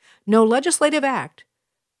valid. No legislative act,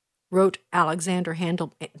 wrote Alexander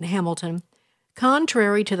Hamilton,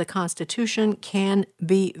 contrary to the Constitution, can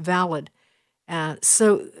be valid.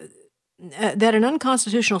 So that an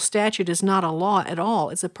unconstitutional statute is not a law at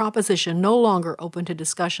all. It's a proposition no longer open to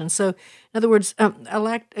discussion. So, in other words,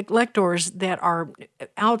 electors that are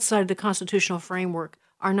outside the constitutional framework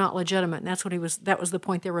are not legitimate. And that was the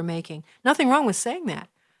point they were making. Nothing wrong with saying that.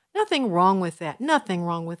 Nothing wrong with that. Nothing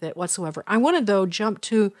wrong with it whatsoever. I want to, though, jump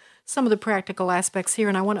to some of the practical aspects here,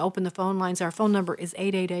 and I want to open the phone lines. Our phone number is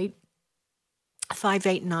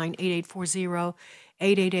 888-589-8840,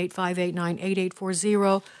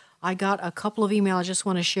 888-589-8840. I got a couple of emails I just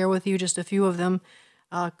want to share with you, just a few of them.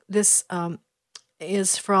 This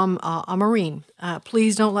is from a Marine.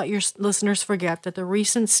 Please don't let your listeners forget that the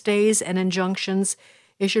recent stays and injunctions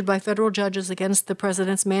issued by federal judges against the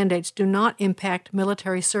president's mandates do not impact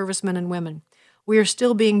military servicemen and women. We are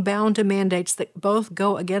still being bound to mandates that both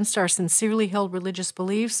go against our sincerely held religious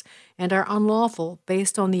beliefs and are unlawful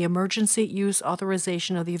based on the emergency use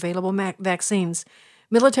authorization of the available vaccines.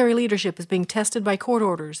 Military leadership is being tested by court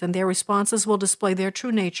orders, and their responses will display their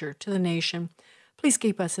true nature to the nation. Please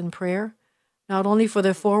keep us in prayer, not only for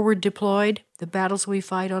the forward deployed, the battles we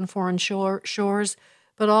fight on foreign shores,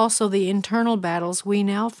 but also the internal battles we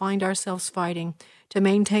now find ourselves fighting to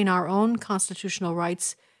maintain our own constitutional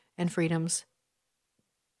rights and freedoms.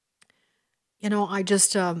 You know, I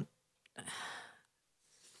just, I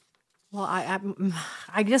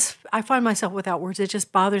find myself without words. It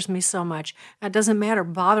just bothers me so much. It doesn't matter.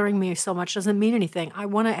 Bothering me so much doesn't mean anything. I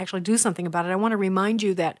want to actually do something about it. I want to remind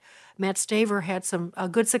you that Matt Staver had some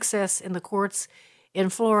good success in the courts in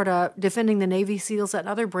Florida defending the Navy SEALs and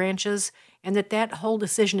other branches, and that whole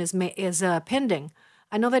decision is pending.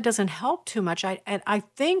 I know that doesn't help too much. I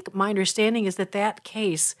think my understanding is that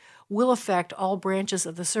case will affect all branches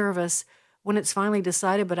of the service when it's finally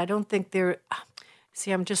decided, but I don't think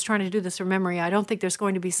see, I'm just trying to do this from memory. I don't think there's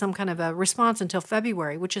going to be some kind of a response until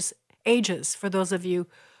February, which is ages for those of you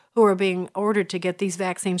who are being ordered to get these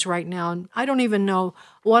vaccines right now. And I don't even know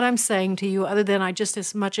what I'm saying to you other than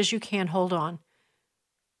as much as you can, hold on.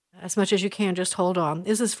 As much as you can, just hold on.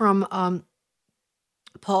 This is from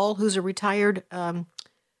Paul, who's a retired, I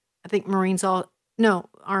think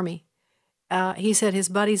Army. He said his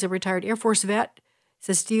buddy's a retired Air Force vet.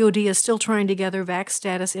 Says DOD is still trying to gather vax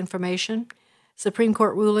status information. Supreme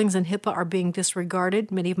Court rulings and HIPAA are being disregarded.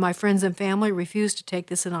 Many of my friends and family refuse to take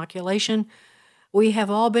this inoculation. We have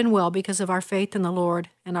all been well because of our faith in the Lord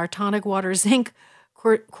and our tonic water zinc,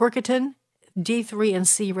 quercetin, D3 and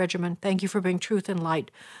C regimen. Thank you for being truth and light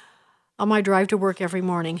on my drive to work every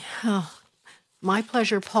morning. Oh, my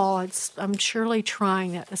pleasure, Paul. I'm surely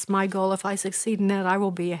trying that. It's my goal. If I succeed in that, I will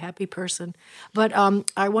be a happy person. But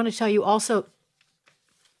I want to tell you also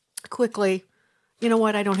quickly, you know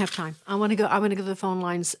what? I don't have time. I'm going to go to the phone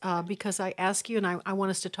lines because I ask you and I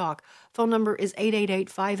want us to talk. Phone number is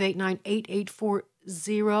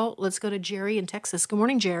 888-589-8840. Let's go to Jerry in Texas. Good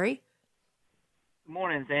morning, Jerry. Good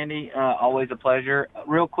morning, Sandy. Always a pleasure.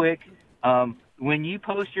 Real quick, when you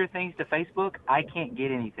post your things to Facebook, I can't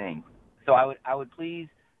get anything. So I would please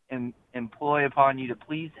employ upon you to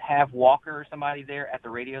please have Walker or somebody there at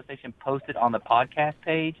the radio station post it on the podcast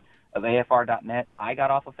page of AFR.net. I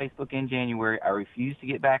got off of Facebook in January. I refuse to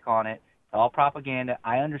get back on it. It's all propaganda.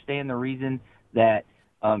 I understand the reason that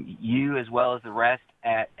you, as well as the rest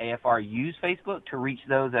at AFR, use Facebook to reach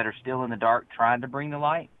those that are still in the dark trying to bring the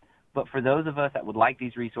light. But for those of us that would like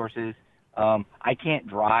these resources, I can't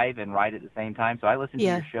drive and write at the same time, so I listen to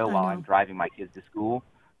your show while I'm driving my kids to school.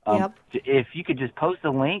 If you could just post a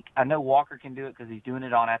link, I know Walker can do it because he's doing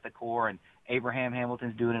it on At the Core, and Abraham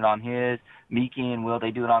Hamilton's doing it on his, Miki and Will,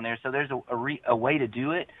 they do it on there. So there's a way to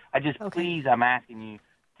do it. Please, I'm asking you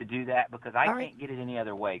to do that because I can't get it any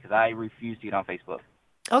other way because I refuse to get on Facebook.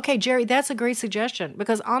 Okay, Jerry, that's a great suggestion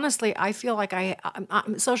because honestly, I feel like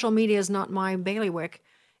social media is not my bailiwick.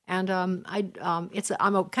 And I'm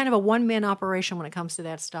a kind of a one-man operation when it comes to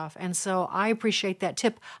that stuff. And so I appreciate that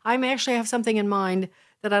tip. I actually have something in mind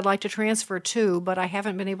that I'd like to transfer to, but I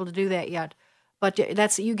haven't been able to do that yet. But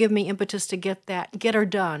you give me impetus to get her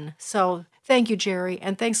done. So thank you, Jerry,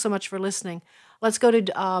 and thanks so much for listening. Let's go to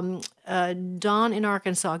Don in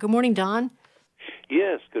Arkansas. Good morning, Don.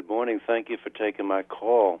 Yes, good morning. Thank you for taking my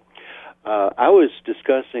call. I was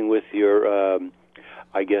discussing with your,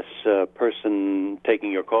 person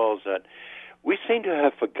taking your calls that we seem to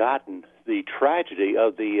have forgotten the tragedy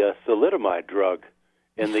of the thalidomide drug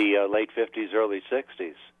in the late 50s, early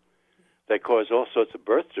 60s that caused all sorts of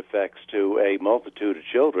birth defects to a multitude of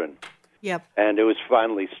children. Yep. And it was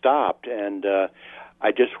finally stopped. And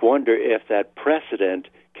I just wonder if that precedent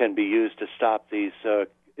can be used to stop these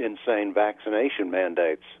insane vaccination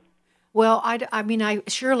mandates. Well,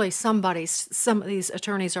 surely some of these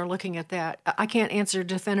attorneys are looking at that. I can't answer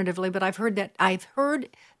definitively, but I've heard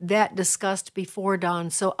that discussed before, Don.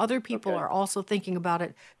 So other people are also thinking about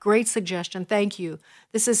it. Great suggestion. Thank you.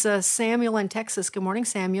 This is Samuel in Texas. Good morning,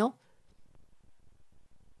 Samuel.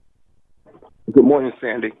 Good morning,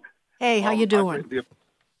 Sandy. Hey, how you doing?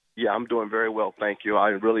 I'm doing very well, thank you. I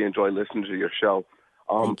really enjoy listening to your show.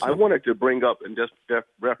 I wanted to bring up, and just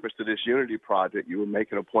reference to this Unity project, you were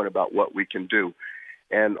making a point about what we can do.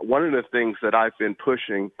 And one of the things that I've been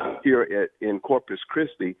pushing here in Corpus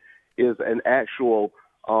Christi is an actual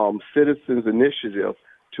citizens initiative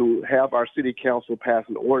to have our city council pass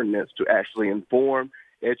an ordinance to actually inform,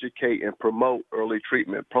 educate, and promote early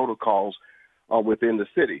treatment protocols within the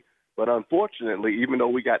city. But unfortunately, even though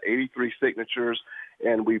we got 83 signatures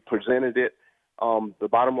and we presented it, the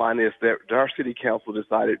bottom line is that our city council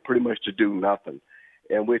decided pretty much to do nothing,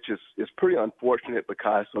 and which is pretty unfortunate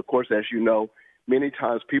because, of course, as you know, many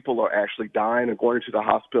times people are actually dying and going into the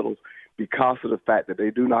hospitals because of the fact that they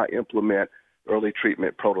do not implement early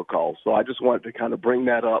treatment protocols. So I just wanted to kind of bring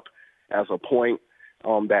that up as a point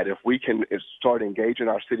that if we can start engaging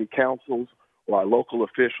our city councils or our local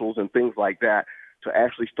officials and things like that to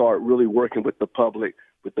actually start really working with the public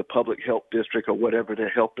health district or whatever their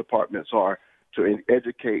health departments are, to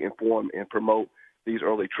educate, inform, and promote these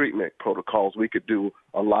early treatment protocols, we could do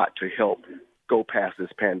a lot to help go past this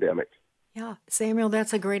pandemic. Yeah, Samuel,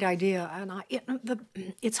 that's a great idea. And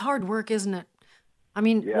it's hard work, isn't it? I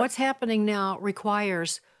mean, what's happening now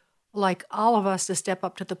requires, like, all of us to step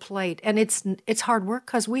up to the plate. And it's hard work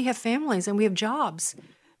because we have families and we have jobs.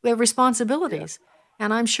 We have responsibilities. Yeah.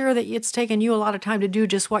 And I'm sure that it's taken you a lot of time to do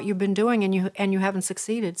just what you've been doing, and you haven't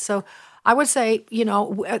succeeded. So I would say,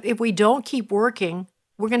 if we don't keep working,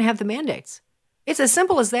 we're going to have the mandates. It's as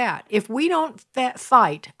simple as that. If we don't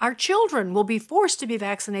fight, our children will be forced to be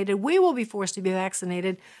vaccinated. We will be forced to be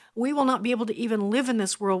vaccinated. We will not be able to even live in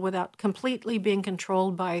this world without completely being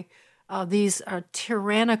controlled by these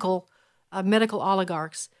tyrannical medical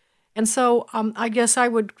oligarchs. And so I guess I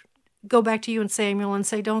would go back to you and Samuel and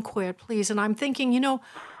say, don't quit, please. And I'm thinking,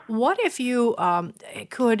 what if you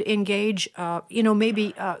could engage,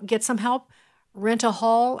 maybe get some help, rent a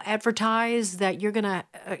hall, advertise that you're going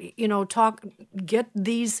to, get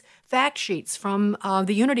these fact sheets from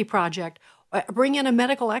the Unity Project, bring in a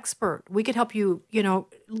medical expert. We could help you,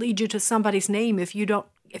 lead you to somebody's name if you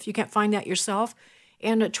can't find that yourself,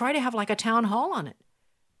 and try to have like a town hall on it.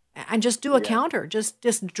 And just do a counter.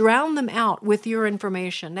 Just drown them out with your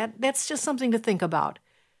information. That's just something to think about.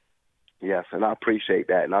 Yes, and I appreciate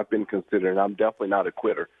that. And I've been considering. I'm definitely not a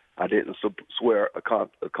quitter. I didn't swear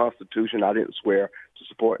a Constitution. I didn't swear to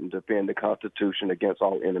support and defend the Constitution against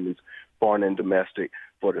all enemies, foreign and domestic,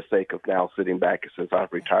 for the sake of now sitting back since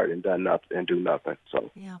I've retired and done nothing and do nothing.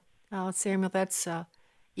 So yeah, Samuel, that's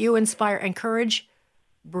you inspire, and courage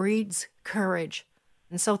breeds courage.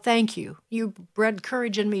 And so thank you. You bred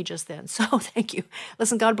courage in me just then. So thank you.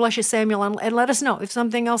 Listen, God bless you, Samuel, and let us know. If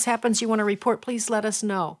something else happens you want to report, please let us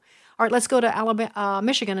know. All right, let's go to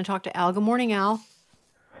Michigan and talk to Al. Good morning, Al.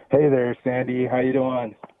 Hey there, Sandy. How you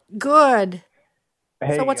doing? Good.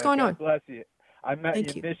 Hey, so what's going on? God bless you. I met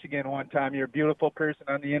you in Michigan one time. You're a beautiful person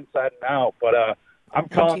on the inside and out. But I'm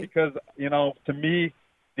calling because, to me,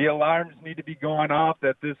 the alarms need to be going off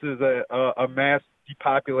that this is a mass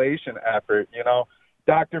depopulation effort,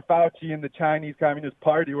 Dr. Fauci and the Chinese Communist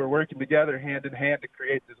Party were working together hand in hand to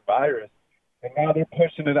create this virus, and now they're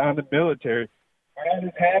pushing it on the military. When all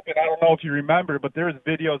this happened, I don't know if you remember, but there was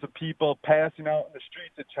videos of people passing out in the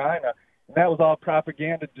streets of China, and that was all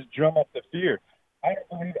propaganda to drum up the fear. I don't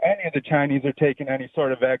believe any of the Chinese are taking any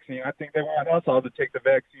sort of vaccine. I think they want us all to take the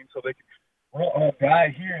vaccine so they can all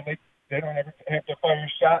die here, and they don't ever have to fire a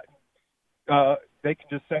shot. They can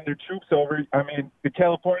just send their troops over. I mean, the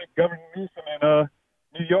California Governor Newsom and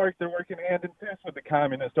New York, they're working hand in fist with the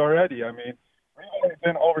communists already. I mean, we've already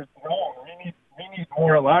been overthrown. We need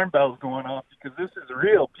more alarm bells going off because this is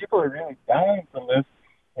real. People are really dying from this.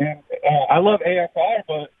 And I love AFR,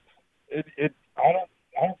 but I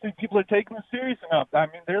don't think people are taking this serious enough. I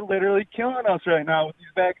mean, they're literally killing us right now with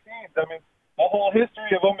these vaccines. I mean, the whole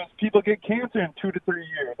history of them is people get cancer in 2 to 3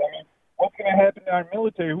 years. I mean, what's going to happen to our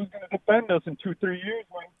military? Who's going to defend us in 2-3 years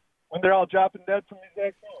when they're all dropping dead from these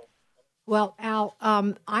vaccines? Well, Al,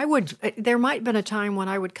 there might have been a time when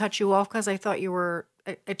I would cut you off because I thought you were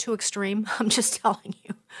too extreme. I'm just telling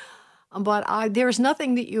you. But there's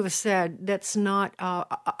nothing that you have said that's not,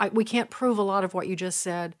 we can't prove a lot of what you just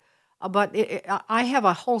said. But I have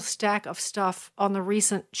a whole stack of stuff on the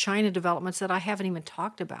recent China developments that I haven't even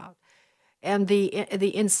talked about. And the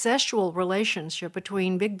incestual relationship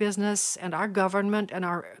between big business and our government and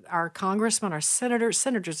our congressmen, our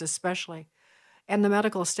senators especially, and the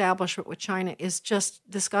medical establishment with China is just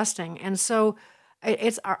disgusting. And so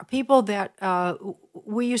it's our people that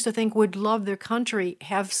we used to think would love their country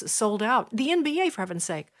have sold out. The NBA, for heaven's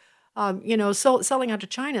sake, selling out to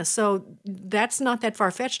China. So that's not that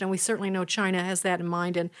far-fetched, and we certainly know China has that in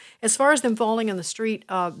mind. And as far as them falling in the street,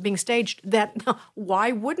 being staged,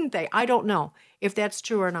 why wouldn't they? I don't know if that's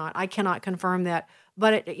true or not. I cannot confirm that.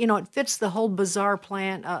 But it fits the whole bizarre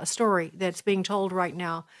story that's being told right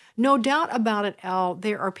now. No doubt about it, Al.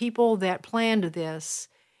 There are people that planned this,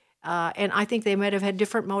 and I think they might have had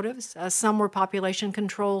different motives. Some were population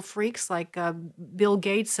control freaks, like Bill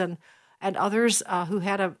Gates and others who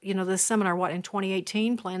had this seminar in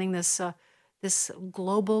 2018 planning this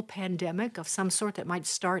global pandemic of some sort that might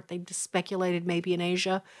start. They just speculated maybe in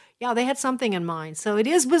Asia. Yeah, they had something in mind. So it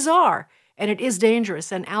is bizarre and it is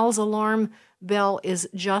dangerous. And Al's alarm bell is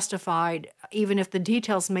justified, even if the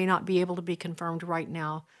details may not be able to be confirmed right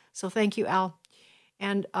now. So thank you, Al.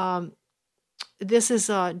 And this is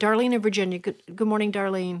Darlene in Virginia. Good morning,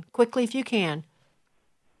 Darlene. Quickly, if you can.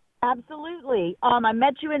 Absolutely. I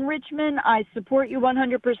met you in Richmond. I support you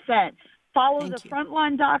 100%. Follow the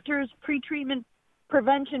frontline doctors' pre-treatment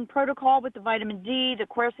prevention protocol with the vitamin D, the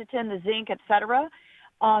quercetin, the zinc, etc.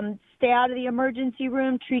 Stay out of the emergency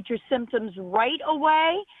room. Treat your symptoms right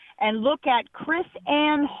away. And look at Chris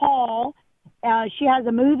Ann Hall. She has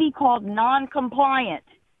a movie called Non-Compliant.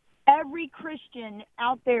 Every Christian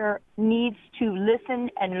out there needs to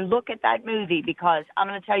listen and look at that movie, because I'm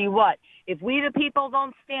going to tell you what, if we the people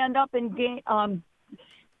don't stand up and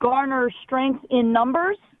garner strength in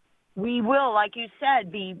numbers, we will, like you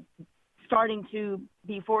said, be starting to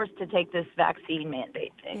be forced to take this vaccine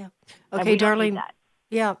mandate thing. Yeah. Okay, Darlene.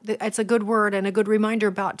 Yeah, it's a good word and a good reminder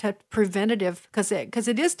about preventative, because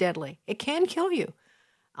it is deadly. It can kill you.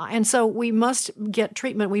 And so we must get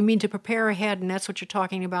treatment. We need to prepare ahead, and that's what you're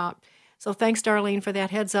talking about. So thanks, Darlene, for that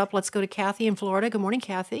heads up. Let's go to Kathy in Florida. Good morning,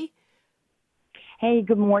 Kathy. Hey,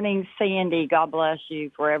 good morning, Sandy. God bless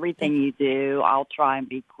you for everything you do. I'll try and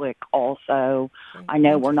be quick also. I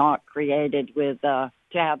know we're not created with to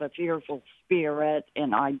have a fearful spirit,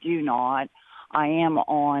 and I do not. I am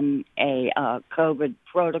on a COVID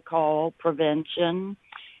protocol prevention.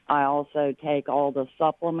 I also take all the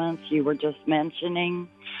supplements you were just mentioning.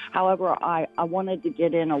 However, I wanted to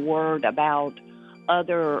get in a word about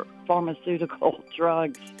other pharmaceutical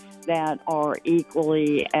drugs that are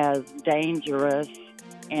equally as dangerous.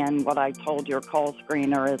 And what I told your call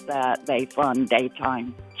screener is that they fund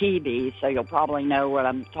daytime TV, so you'll probably know what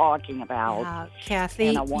I'm talking about.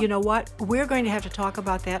 Kathy, you know what? We're going to have to talk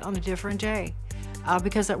about that on a different day.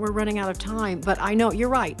 Because we're running out of time. But I know you're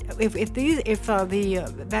right. If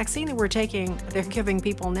the vaccine that we're taking, they're giving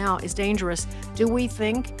people now, is dangerous, do we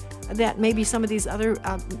think that maybe some of these other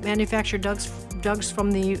manufactured drugs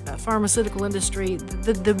from the pharmaceutical industry,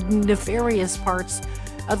 the nefarious parts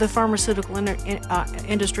of the pharmaceutical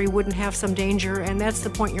industry, wouldn't have some danger? And that's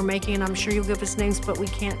the point you're making, and I'm sure you'll give us names, but we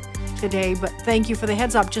can't today. But thank you for the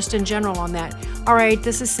heads up just in general on that. All right,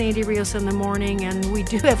 this is Sandy Rios in the morning, and we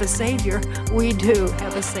do have a Savior. We do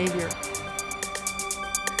have a Savior.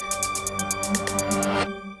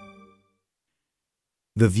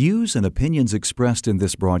 The views and opinions expressed in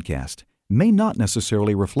this broadcast may not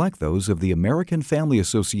necessarily reflect those of the American Family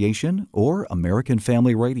Association or American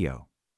Family Radio.